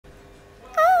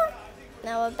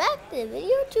Now we're back to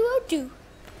video 202.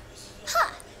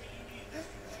 Ha!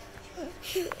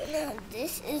 Now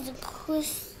this is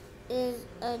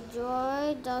a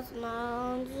droid that's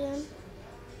mountain.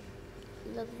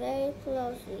 Look very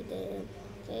closely to him.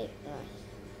 Okay,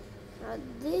 now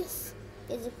this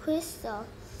is a crystal.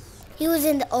 He was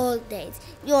in the old days.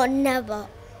 You're never,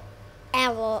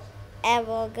 ever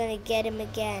gonna get him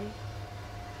again.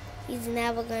 He's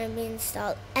never gonna be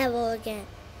installed ever again.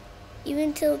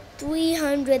 Even till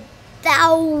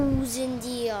 300,000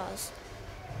 years.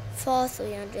 For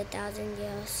 300,000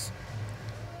 years.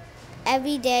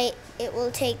 Every day it will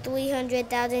take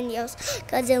 300,000 years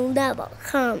because it'll never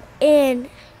come in.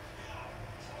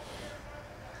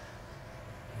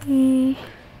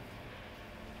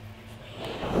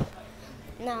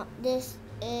 Now this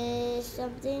is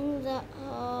something that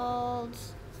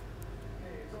holds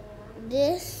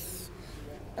this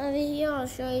over here. I'll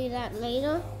show you that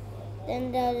later.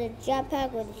 Then there's a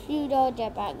jetpack with a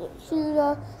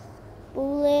shooter,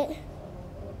 bullet,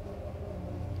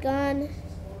 gun,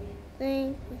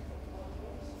 thing,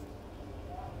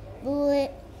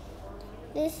 bullet.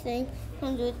 This thing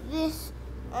comes with this,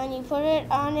 and you put it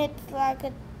on. It's like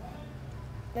a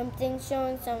something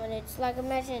showing someone. It's like a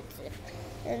message.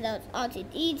 And that's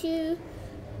R2-D2,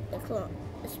 the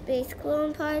space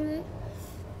clone pilot.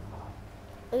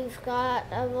 We've got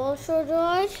a vulture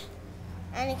droid,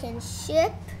 and it can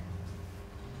ship.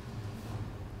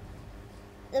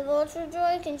 The vulture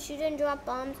droid can shoot and drop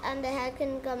bombs, and the head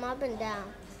can come up and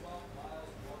down.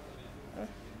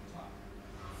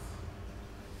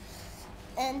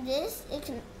 And this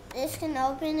can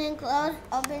open and close,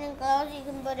 You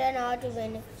can put an auto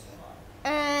in it.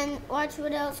 And watch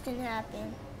what else can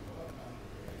happen.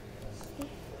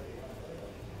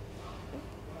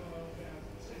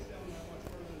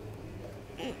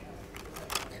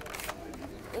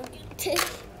 Take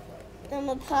them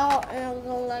apart and I'll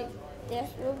go like this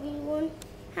will be one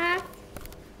half.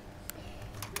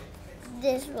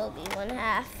 This will be one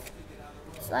half.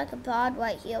 It's like a pod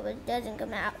right here, but it doesn't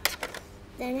come out.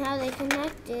 Then how they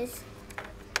connect is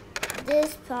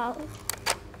this pod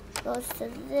goes to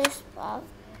this pod.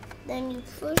 Then you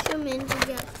push them in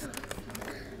together,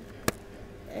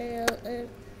 and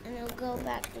it'll go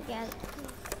back together.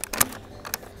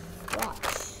 Watch.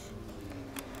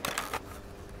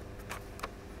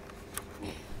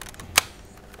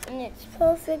 And it's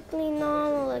perfectly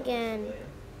normal again.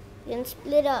 You can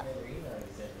split up.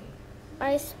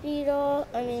 Mystery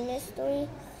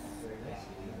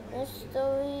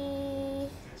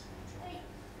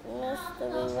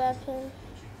weapon.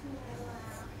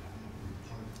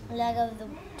 Leg of the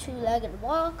two-legged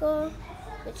walker,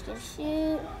 which can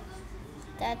shoot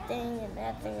that thing and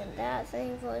that thing and that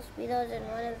thing for speedos, and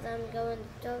one of them go in the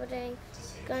turbo tank.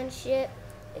 Gunship,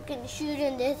 it can shoot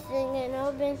in this thing and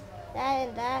open that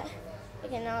and that. It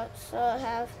can also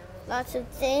have lots of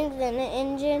things in the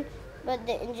engine, but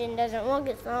the engine doesn't work.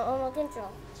 It's not remote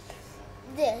control.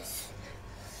 This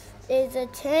is a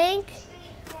tank.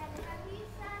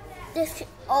 This can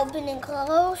open and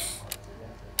close.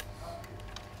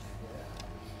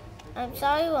 I'm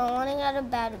sorry, we're running out of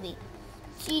battery.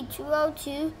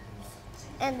 C202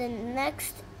 and the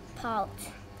next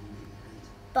part.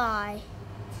 Bye.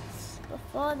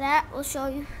 Before that, we'll show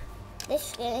you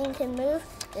this thing can move,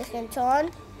 this can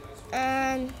turn,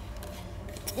 and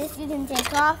this you can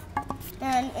take off.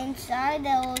 And inside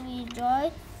there will be a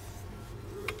droid.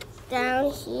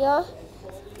 Down here,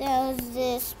 there's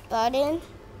this button.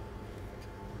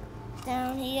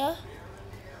 Down here.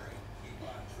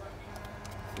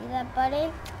 See that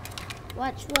button?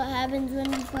 Watch what happens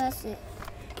when you press it.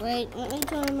 Wait, let me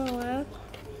turn him around.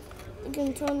 You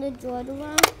can turn the droid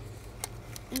around.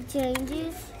 It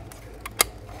changes.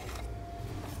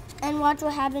 And watch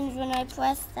what happens when I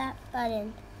press that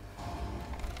button.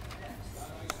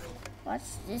 Watch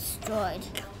this droid.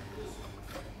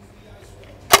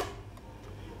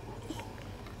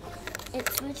 It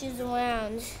switches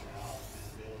around.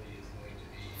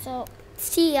 So,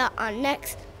 see ya on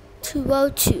next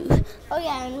 202. Oh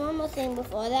yeah, and one more thing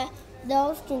before that.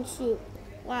 Those can shoot.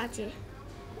 Watch it.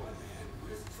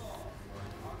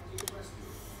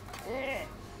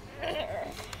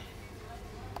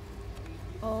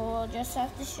 Oh, I'll just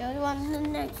have to show you on the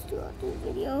next 202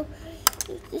 video.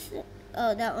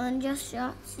 Oh, that one just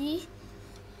shot. See?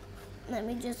 Let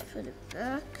me just put it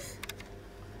back.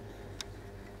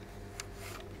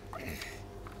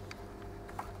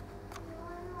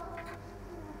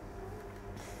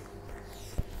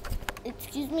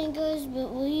 Excuse me guys,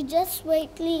 but will you just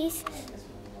wait please?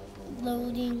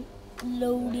 Loading.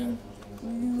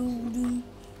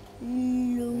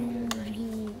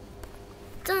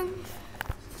 Done.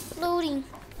 thing.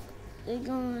 They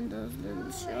go on those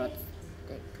little shots.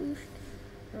 They poof.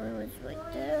 One was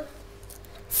right there.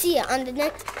 See ya on the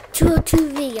next 202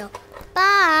 video.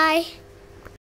 Bye.